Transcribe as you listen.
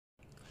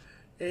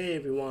Hey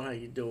everyone, how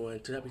you doing?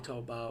 Today we talk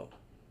about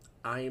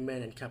Iron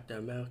Man and Captain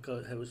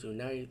America Heroes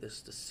United. This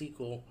is the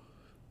sequel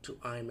to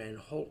Iron Man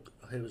Hulk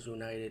Heroes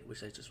United,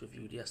 which I just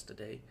reviewed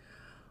yesterday.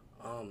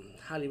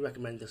 Highly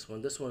recommend this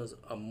one. This one is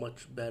a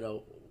much better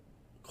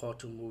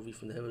cartoon movie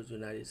from the Heroes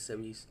United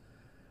series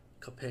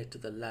compared to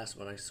the last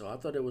one I saw. I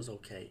thought it was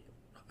okay,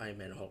 Iron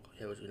Man Hulk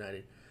Heroes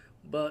United,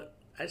 but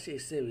I say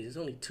series. There's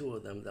only two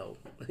of them though,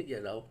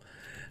 you know.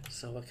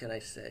 So what can I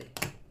say?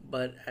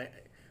 But I,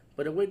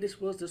 but the way this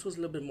was a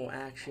little bit more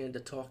action. The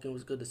talking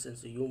was good. The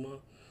sense of humor.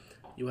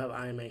 You have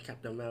Iron Man,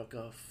 Captain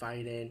America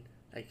fighting,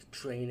 like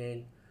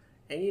training,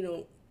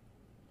 and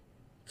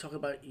talk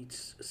about each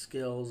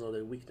skills or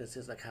their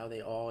weaknesses, like how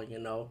they are,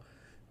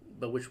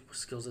 but which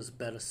skills is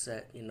better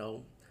set,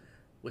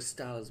 which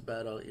style is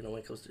better, when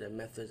it comes to their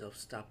methods of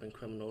stopping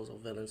criminals or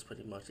villains,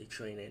 pretty much they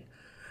training.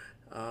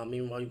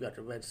 Meanwhile, you got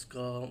the Red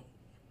Skull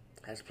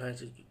has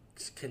plans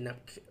to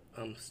kidnap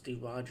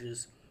Steve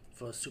Rogers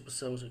for a super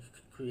soldier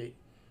to create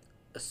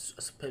a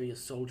superior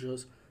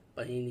soldiers,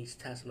 but he needs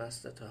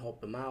Taskmaster to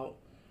help him out.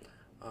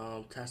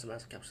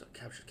 Taskmaster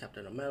captured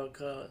Captain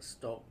America,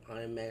 stole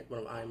Iron Man, one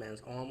of Iron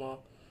Man's armor,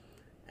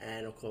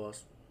 and of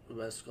course,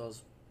 Red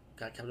Skull's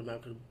got Captain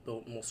America to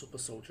build more super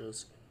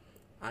soldiers.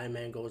 Iron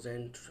Man goes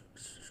in,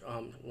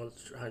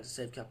 trying to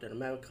save Captain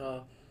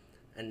America,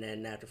 and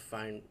then they have to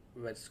find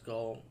Red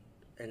Skull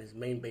and his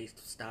main base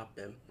to stop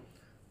him.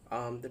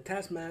 The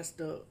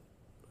Taskmaster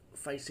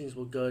fight scenes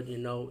were good,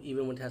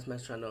 even when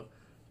Taskmaster trying to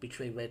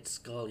betray Red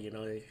Skull,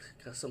 they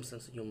got some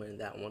sense of humor in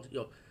that one.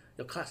 Your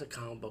classic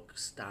comic book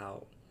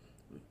style,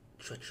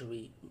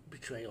 treachery,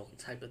 betrayal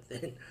type of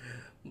thing.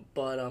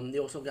 But they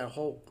also got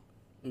Hulk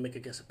make a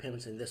guest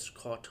appearance in this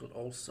cartoon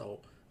also,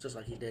 just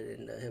like he did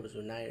in the Heroes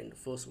United in the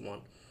first one.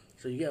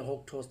 So you get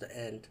Hulk towards the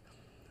end.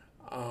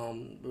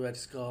 Red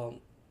Skull,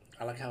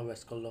 I like how Red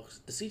Skull looks.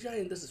 The CGI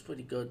in this is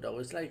pretty good though.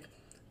 It's like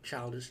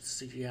childish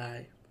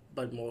CGI,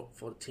 but more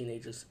for the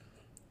teenagers.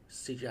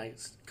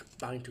 CGI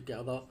combined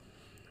together.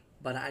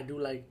 But I do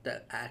like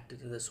the acting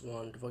in this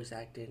one, the voice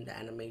acting, the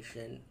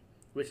animation,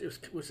 which is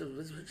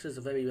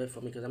very rare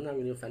for me because I'm not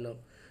really a fan of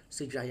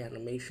CGI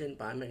animation,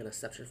 but I make an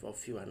exception for a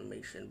few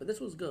animation. But this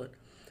was good.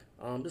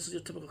 This is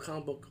your typical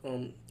comic book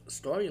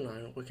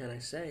storyline. What can I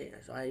say?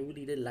 So I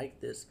really did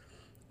like this.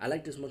 I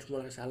like this much more.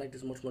 Like I said, I like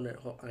this much more than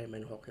Iron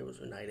Man Hulk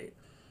Heroes United.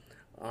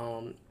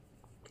 Um,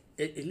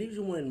 it leaves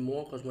you wanting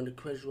more because when the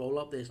credits roll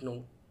up, there's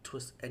no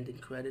twist ending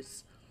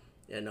credits,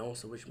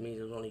 so which means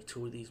there's only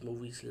two of these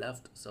movies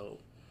left. So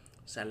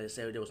sadly to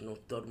say, there was no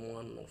third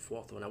one, no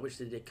fourth one. I wish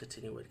they did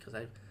continue it because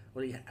I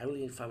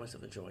really find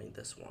myself enjoying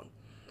this one.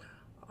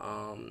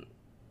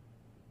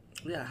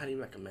 Yeah, I highly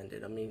recommend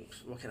it. I mean,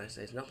 what can I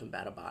say? There's nothing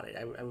bad about it.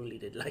 I really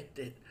did like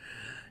it.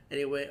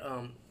 Anyway,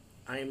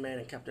 Iron Man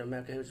and Captain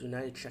America Heroes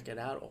United, check it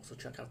out. Also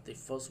check out the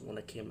first one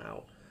that came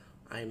out,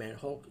 Iron Man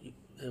Hulk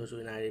Heroes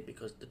United,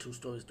 because the two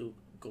stories do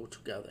go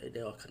together.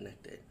 They are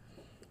connected.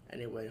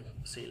 Anyway,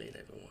 see you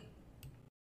later, everyone.